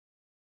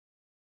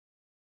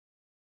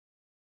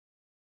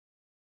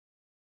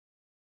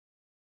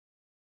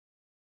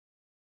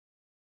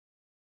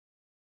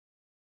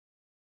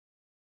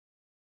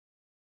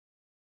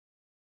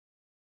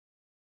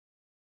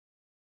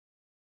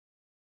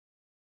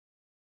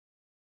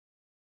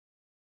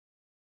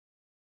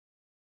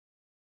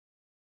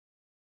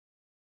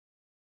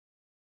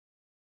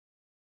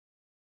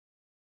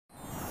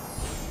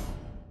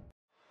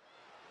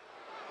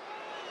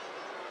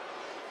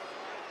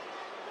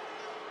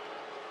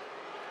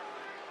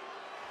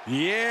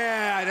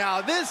Yeah,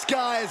 now this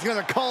guy is going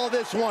to call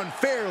this one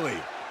fairly.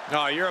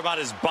 Oh, you're about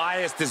as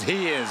biased as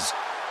he is.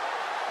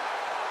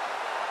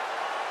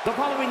 The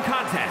following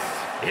contest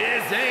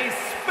is a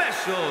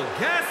special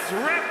guest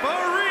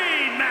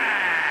referee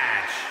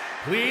match.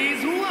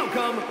 Please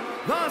welcome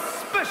the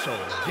special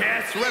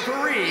guest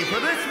referee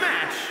for this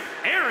match,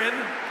 Aaron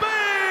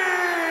Bailey.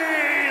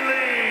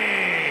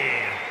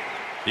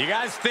 You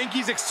guys think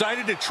he's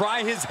excited to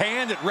try his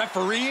hand at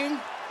refereeing?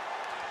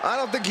 I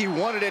don't think he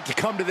wanted it to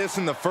come to this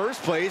in the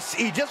first place.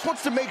 He just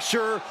wants to make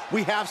sure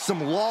we have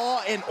some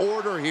law and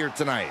order here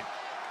tonight.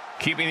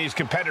 Keeping these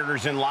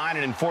competitors in line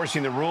and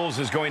enforcing the rules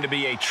is going to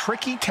be a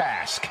tricky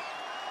task.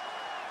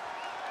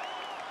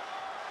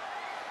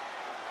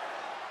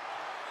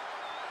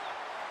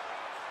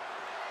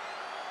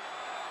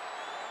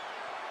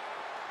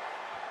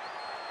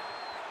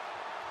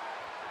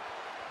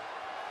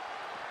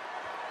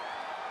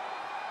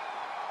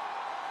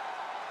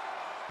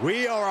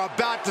 We are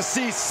about to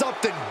see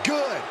something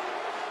good.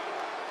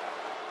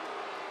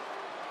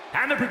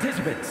 And the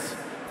participants,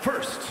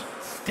 first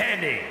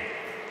standing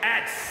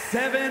at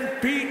 7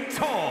 feet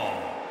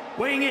tall,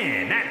 weighing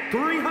in at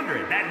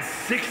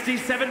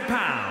 367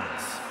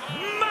 pounds,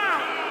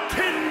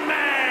 Mountain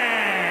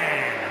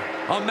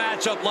Man! A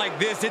matchup like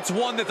this, it's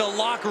one that the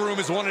locker room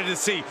has wanted to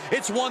see.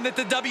 It's one that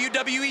the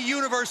WWE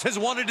Universe has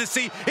wanted to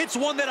see. It's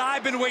one that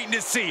I've been waiting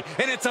to see,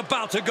 and it's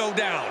about to go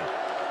down.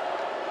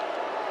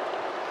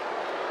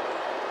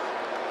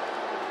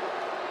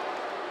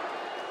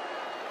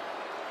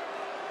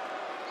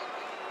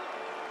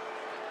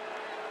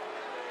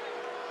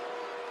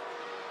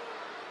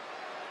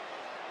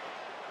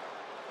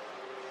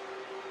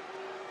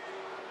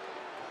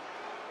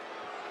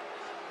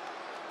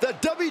 The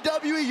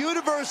WWE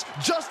Universe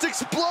just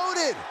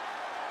exploded.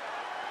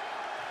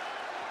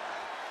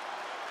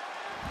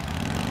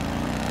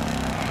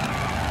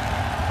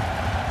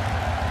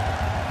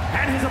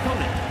 And his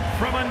opponent,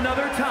 from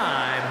another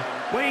time,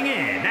 weighing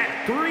in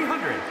at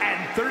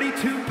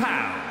 332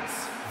 pounds,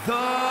 the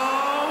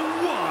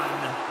one,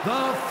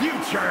 the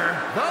future,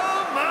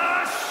 the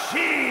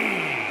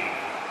machine.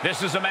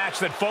 This is a match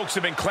that folks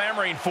have been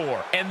clamoring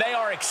for, and they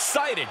are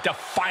excited to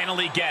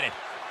finally get it.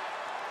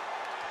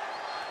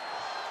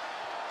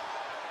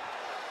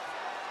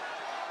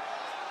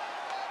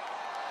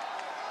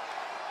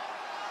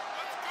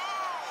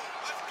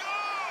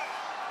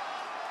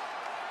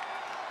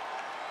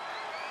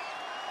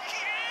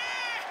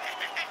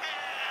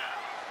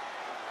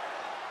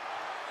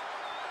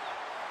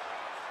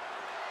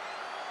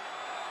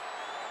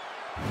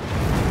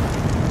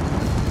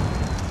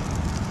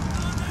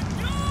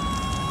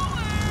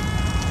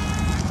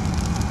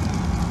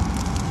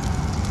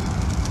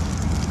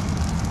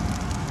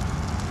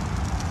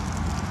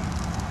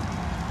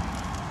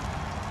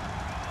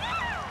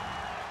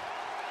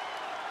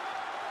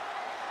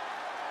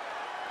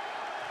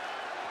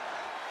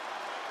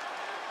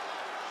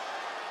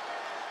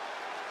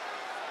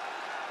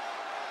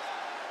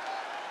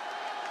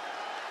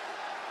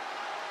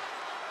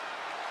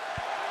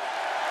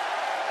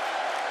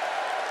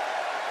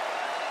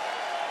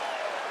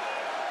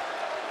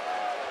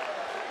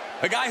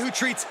 A guy who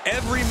treats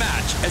every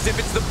match as if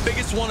it's the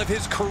biggest one of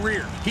his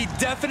career. He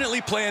definitely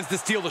plans to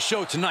steal the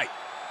show tonight.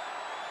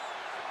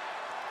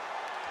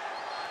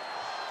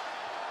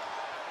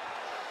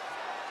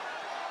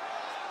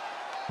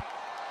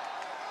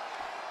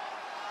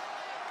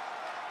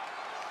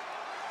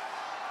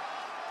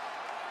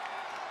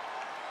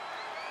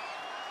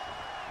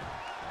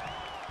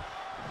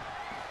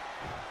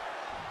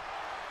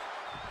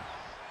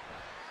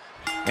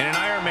 In an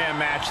Iron Man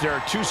match, there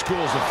are two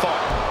schools of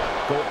thought.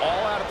 Go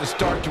all out at the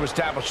start to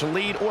establish a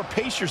lead, or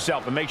pace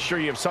yourself and make sure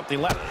you have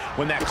something left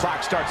when that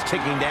clock starts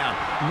ticking down.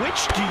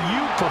 Which do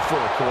you prefer,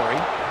 Corey?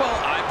 Well,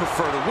 I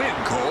prefer to win,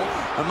 Cole.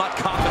 I'm not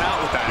copping out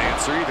with that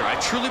answer either. I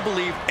truly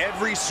believe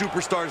every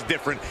superstar is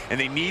different, and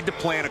they need to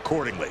plan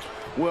accordingly.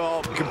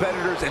 Well,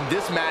 competitors in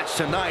this match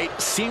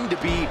tonight seem to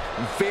be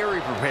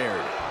very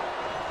prepared.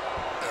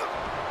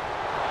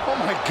 Oh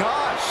my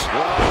gosh!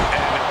 What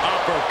an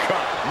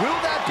uppercut! Will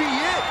that be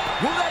it?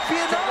 Will that be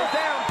enough?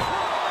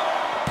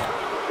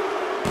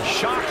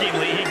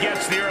 Shockingly, he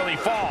gets the early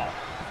fall.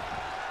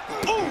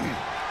 Ooh.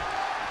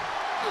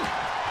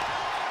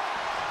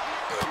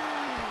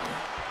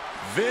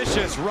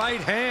 Vicious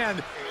right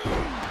hand,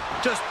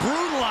 just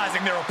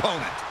brutalizing their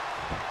opponent.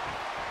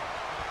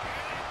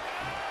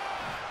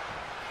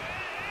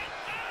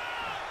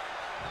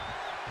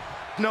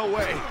 No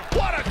way.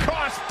 What a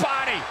cross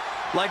body!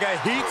 Like a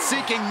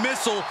heat-seeking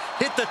missile,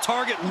 hit the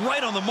target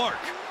right on the mark.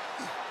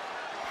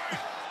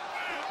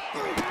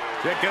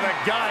 Kick in the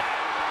gut.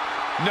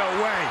 No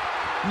way.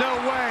 No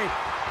way.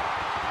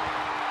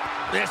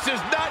 This is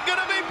not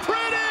gonna be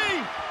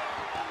pretty!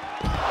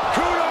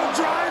 Kudo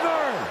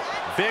driver.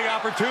 Big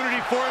opportunity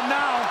for him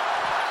now.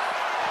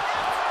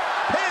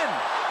 Pin.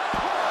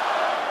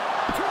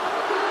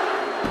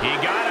 He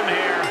got him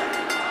here.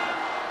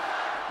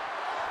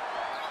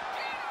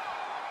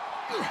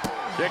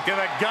 Kick in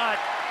the gut.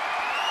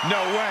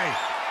 No way.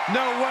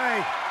 No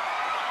way.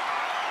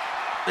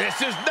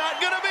 This is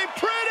not going to be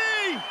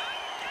pretty.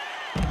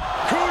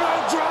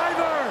 Kudo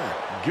driver.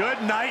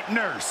 Good night,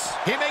 nurse.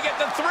 He may get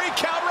the 3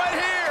 count right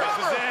here. This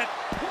is it.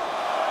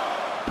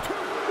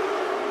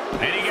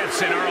 And he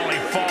gets an early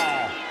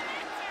fall.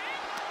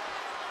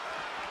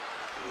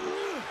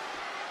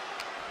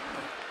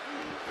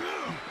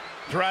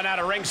 Thrown out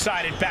of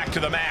ringside and back to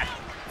the mat.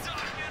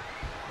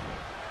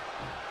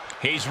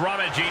 He's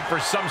rummaging for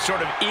some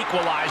sort of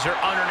equalizer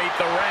underneath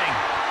the ring.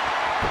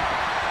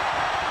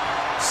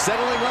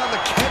 Settling on the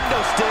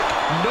kendo stick.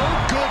 No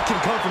good can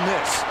come from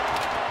this.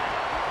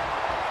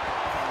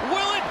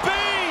 Will it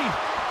be?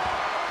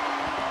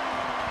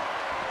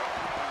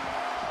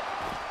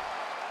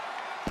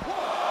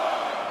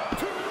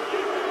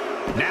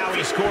 Now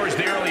he scores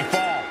the early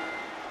fall.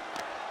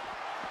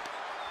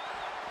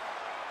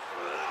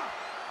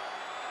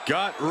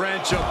 Gut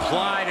wrench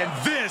applied, and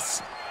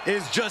this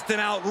is just an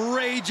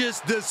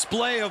outrageous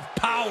display of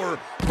power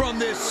from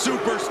this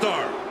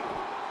superstar.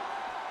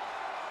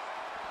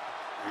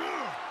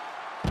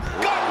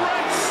 Gut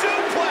wrench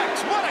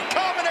suplex. What a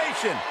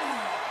combination.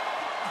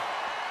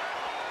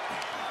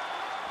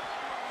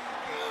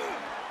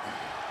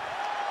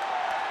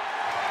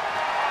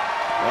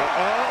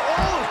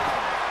 Uh-oh.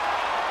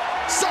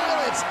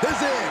 Silence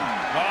is in.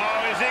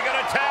 Oh, is he going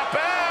to tap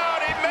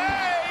out? He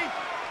may.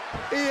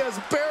 He is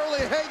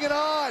barely hanging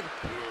on.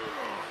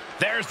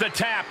 There's the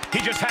tap. He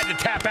just had to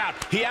tap out.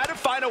 He had to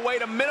find a way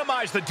to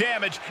minimize the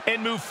damage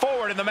and move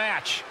forward in the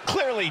match.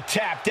 Clearly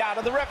tapped out,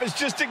 and the ref is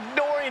just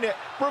ignoring it,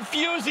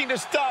 refusing to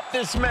stop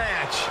this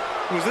match.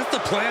 Was this the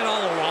plan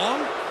all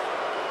along?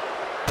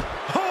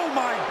 Oh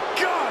my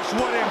gosh,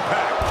 what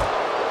impact!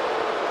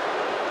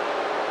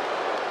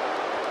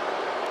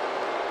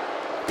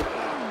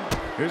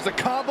 Here's a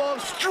combo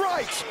of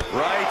strikes.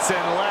 Rights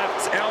and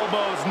lefts,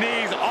 elbows,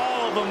 knees,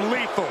 all of them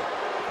lethal.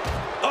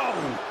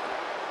 Oh!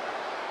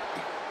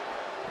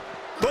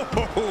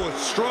 Oh, a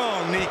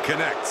strong knee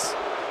connects.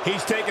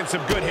 He's taking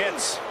some good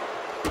hits.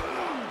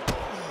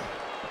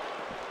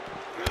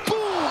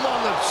 Boom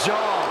on the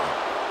jaw.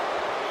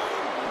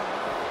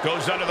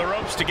 Goes under the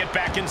ropes to get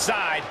back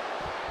inside.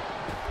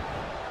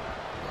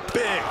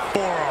 Big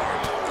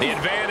forearm. The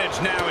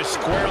advantage now is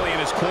squarely in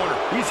his corner.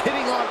 He's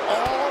hitting on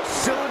all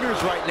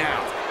cylinders right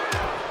now.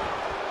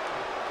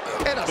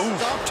 And a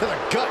stomp to the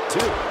gut,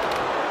 too.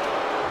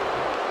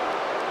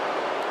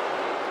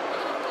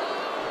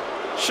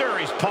 Sure,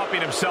 he's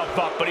pumping himself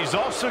up, but he's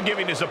also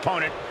giving his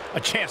opponent a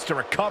chance to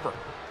recover.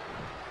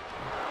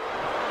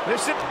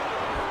 Listen.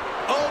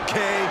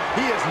 Okay,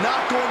 he is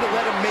not going to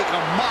let him make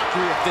a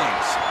mockery of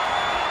things.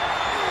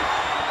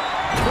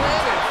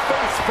 Planted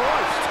face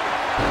first.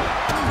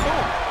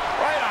 Oh,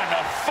 right on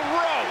the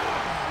throat.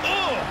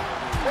 Ugh.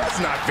 That's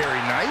not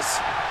very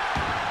nice.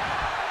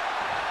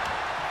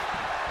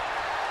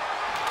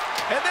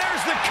 And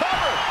there's the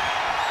cover.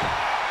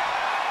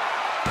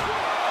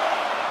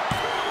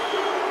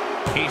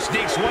 He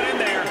sneaks one in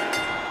there.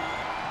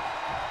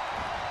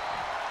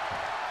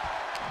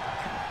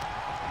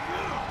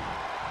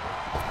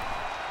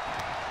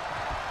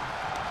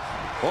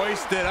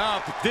 Hoisted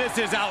up. This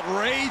is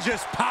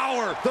outrageous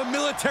power. The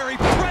military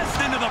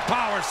pressed into the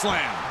power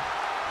slam.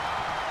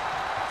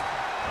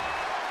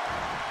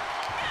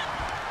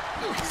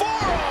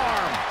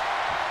 Forearm.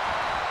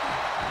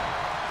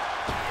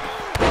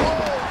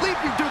 Oh,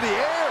 leaping through the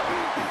air.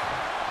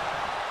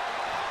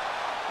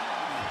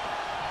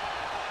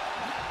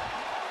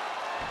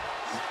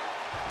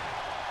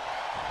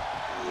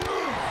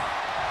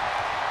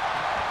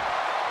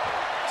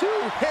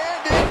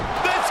 Two-handed.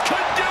 This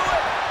could do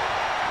it.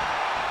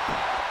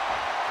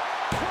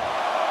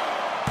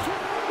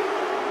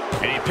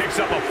 And he picks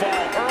up a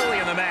fall early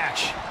in the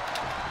match.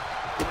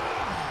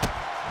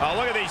 Oh,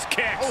 look at these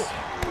kicks.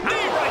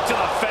 Knee right to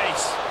the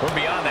face. We're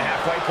beyond the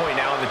halfway point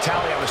now, and the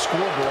tally on the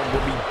scoreboard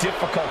will be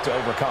difficult to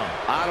overcome.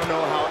 I don't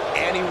know how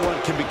anyone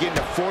can begin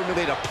to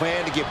formulate a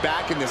plan to get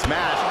back in this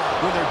match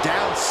when they're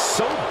down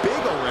so big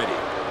already.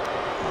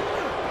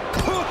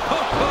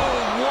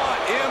 What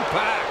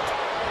impact!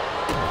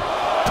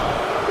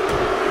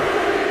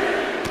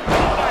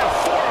 Oh, by a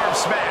forearm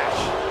smash.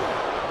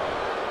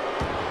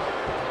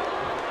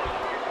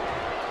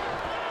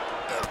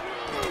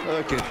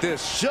 Look at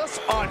this,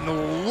 just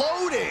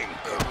unloading.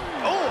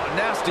 Oh, a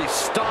nasty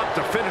stop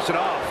to finish it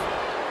off.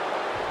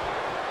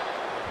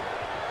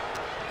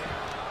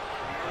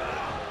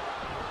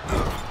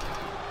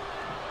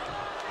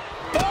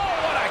 Oh,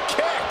 what a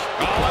kick.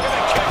 Oh, look at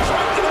the kicks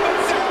right to the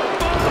midsection.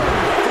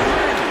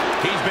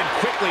 He's been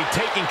quickly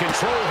taking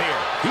control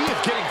here. He is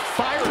getting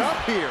fired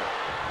up here.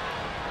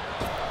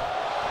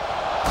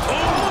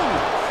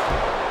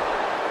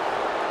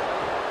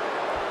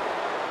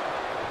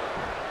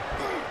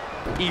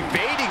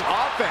 Evading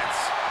offense.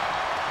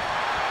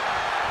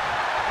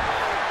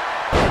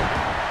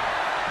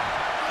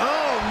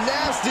 Oh,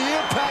 nasty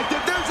impact.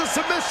 And there's a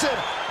submission.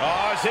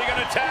 Oh, is he going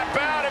to tap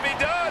out? If he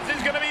does,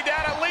 he's going to be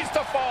down at least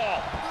a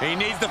fall. He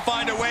needs to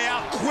find a way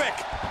out quick.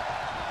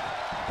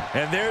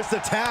 And there's the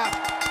tap.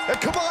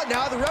 Come on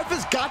now, the ref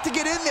has got to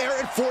get in there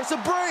and force a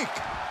break.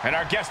 And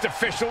our guest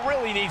official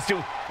really needs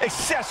to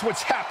assess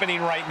what's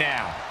happening right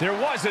now. There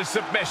was a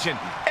submission.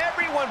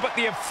 Everyone but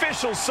the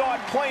official saw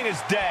it plain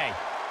as day.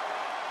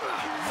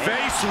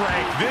 Face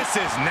rake, this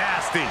is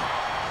nasty.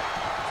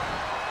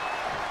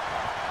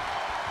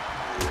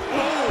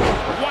 Oh,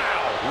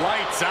 wow.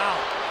 Lights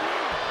out.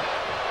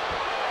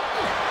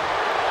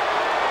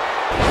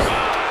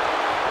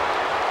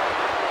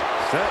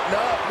 Setting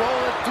up,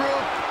 rolling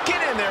through.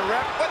 Get in there,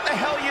 ref. What the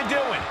hell are you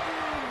doing?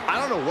 I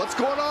don't know what's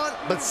going on,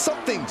 but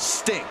something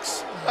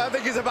stinks. I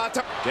think he's about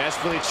to...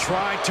 Desperately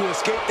trying to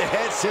escape the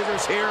head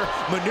scissors here,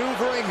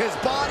 maneuvering his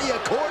body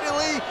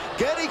accordingly.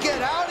 Can he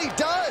get out? He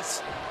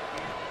does.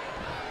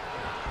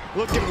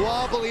 Looking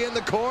wobbly in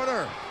the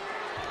corner.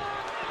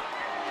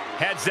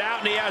 Heads out,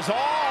 and he has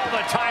all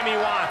the time he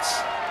wants.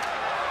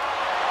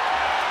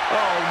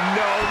 Oh,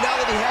 no. Now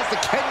that he has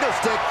the kendo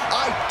stick,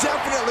 I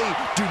definitely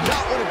do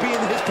not want to be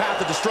in his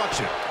path of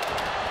destruction.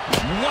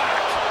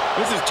 Whack!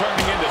 This is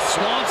turning into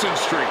Swanson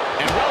Street.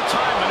 And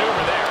well-timed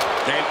maneuver there.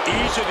 And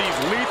each of these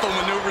lethal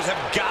maneuvers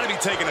have got to be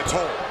taking a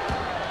toll.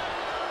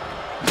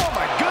 Oh,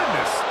 my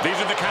goodness. These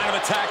are the kind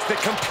of attacks that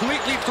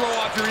completely throw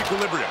off your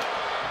equilibrium.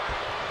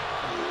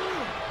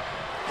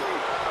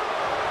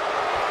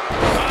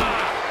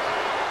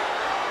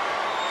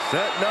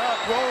 Setting up,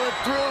 rolling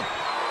through.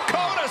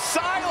 Code of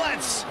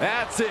silence.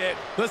 That's it.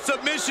 The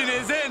submission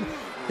is in.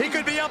 He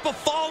could be up a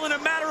fall in a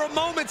matter of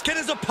moments. Can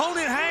his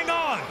opponent hang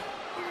on?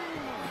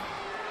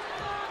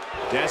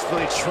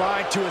 Desperately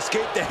trying to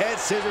escape the head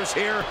scissors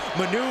here,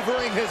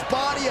 maneuvering his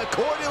body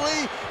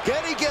accordingly.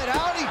 Can he get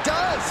out? He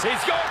does. He's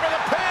going for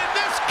the pin.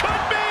 This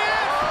could be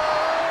it.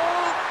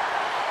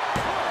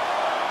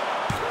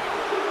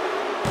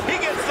 He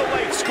gets the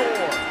late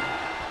score.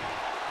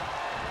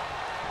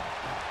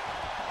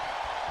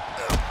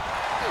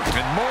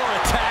 And more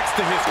attacks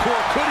to his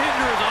core could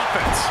hinder his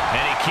offense.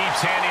 And he keeps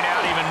handing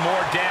out even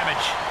more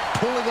damage.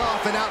 Pulling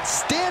off an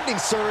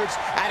outstanding surge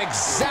at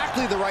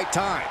exactly the right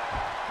time.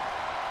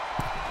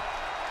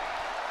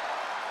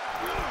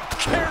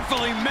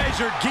 Carefully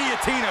measured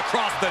guillotine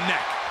across the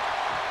neck.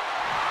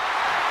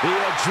 The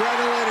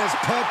adrenaline is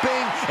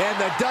pumping, and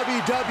the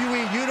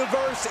WWE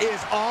Universe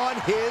is on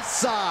his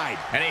side.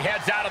 And he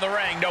heads out of the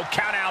ring. No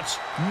countouts,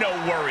 no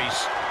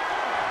worries.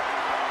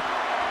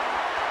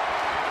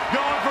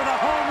 Going for the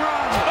home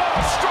run.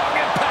 Oh, strong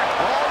impact.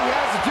 All he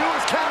has to do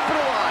is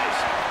capitalize.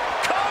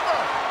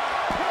 Cover.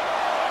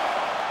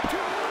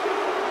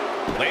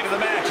 Late in the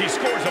match, he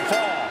scores a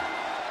fall.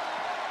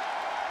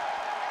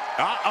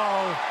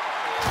 Uh-oh.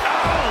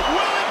 Oh,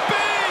 will it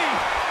be?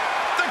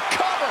 The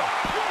cover.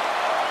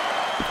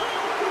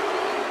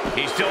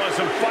 He still has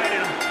some fight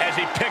in him as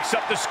he picks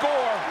up the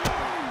score.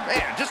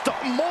 Man, just a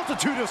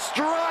multitude of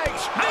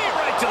strikes. Knee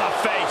right to the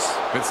face.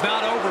 It's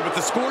not over, but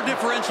the score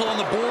differential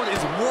on the board is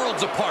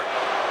worlds apart.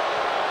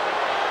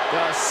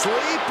 The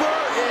sleeper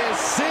is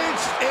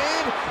cinched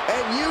in,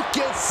 and you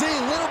can see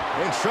Little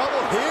in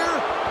trouble here.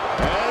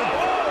 And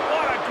Oh,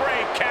 what a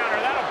great counter.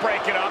 That'll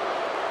break it up.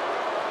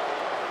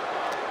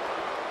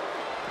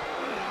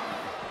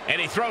 And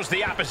he throws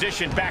the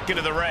opposition back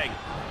into the ring.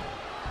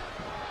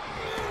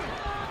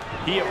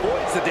 he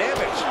avoids the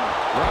damage.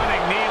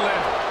 Running knee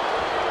lift.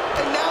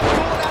 And now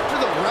going after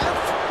the ref.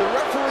 The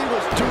referee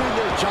was doing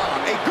their job,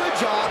 a good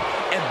job,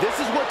 and this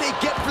is what they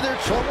get for their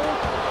trouble.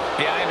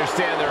 Yeah, I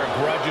understand there are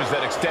grudges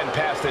that extend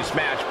past this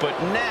match, but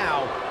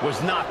now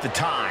was not the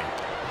time.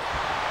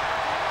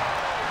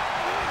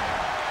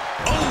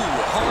 Oh,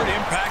 hard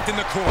impact in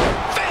the corner.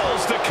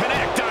 Fails to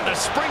connect on the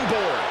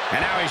springboard. And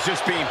now he's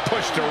just being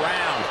pushed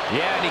around.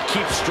 Yeah, and he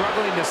keeps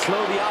struggling to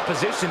slow the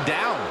opposition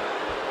down.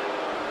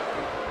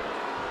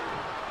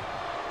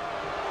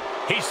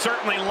 He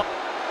certainly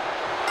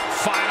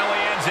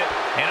finally ends it.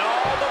 And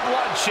all the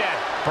bloodshed,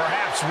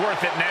 perhaps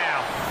worth it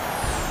now.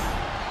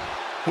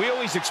 We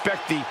always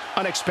expect the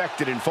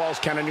unexpected in Falls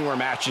Count Anywhere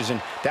matches,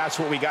 and that's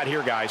what we got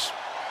here, guys.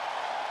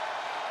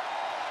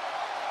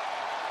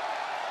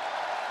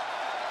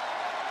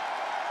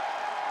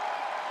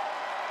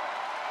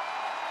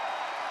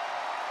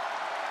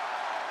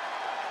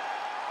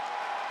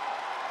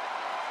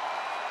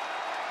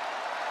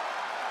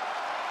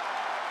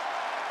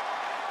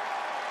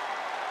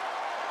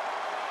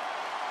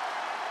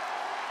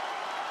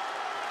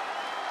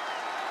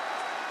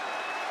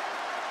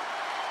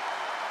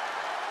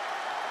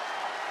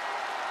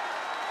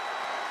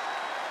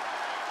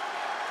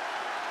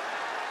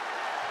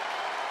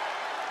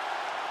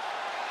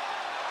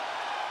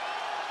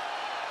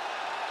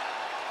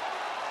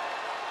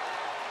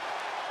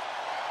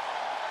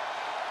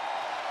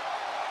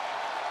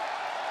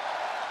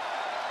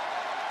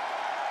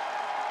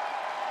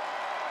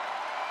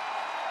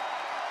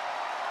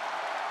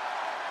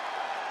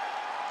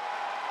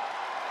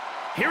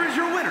 Here is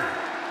your winner,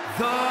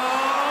 the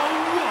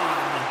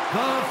One,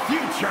 the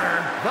Future,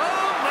 the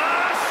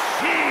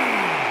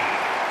Machine.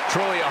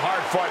 Truly a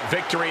hard-fought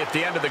victory at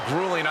the end of the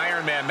grueling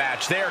Iron Man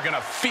match. They are going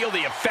to feel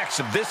the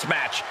effects of this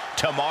match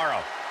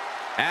tomorrow.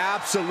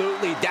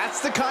 Absolutely.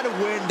 That's the kind of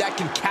win that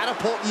can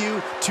catapult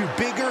you to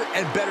bigger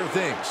and better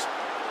things.